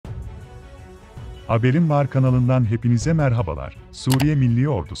Haberim Var kanalından hepinize merhabalar. Suriye Milli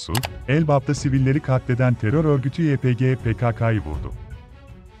Ordusu, Elbap'ta sivilleri katleden terör örgütü YPG PKK'yı vurdu.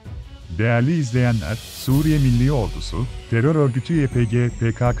 Değerli izleyenler, Suriye Milli Ordusu, terör örgütü YPG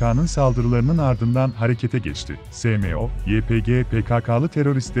PKK'nın saldırılarının ardından harekete geçti. SMO, YPG PKK'lı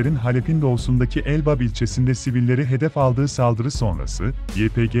teröristlerin Halep'in doğusundaki Elbap ilçesinde sivilleri hedef aldığı saldırı sonrası,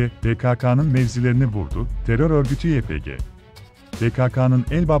 YPG PKK'nın mevzilerini vurdu. Terör örgütü YPG PKK'nın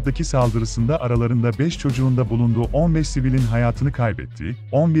Elbap'taki saldırısında aralarında 5 çocuğun da bulunduğu 15 sivilin hayatını kaybettiği,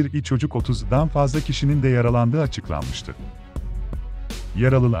 11 çocuk 30'dan fazla kişinin de yaralandığı açıklanmıştı.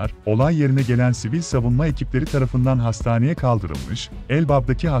 Yaralılar, olay yerine gelen sivil savunma ekipleri tarafından hastaneye kaldırılmış,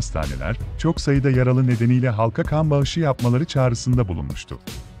 Elbap'taki hastaneler, çok sayıda yaralı nedeniyle halka kan bağışı yapmaları çağrısında bulunmuştu.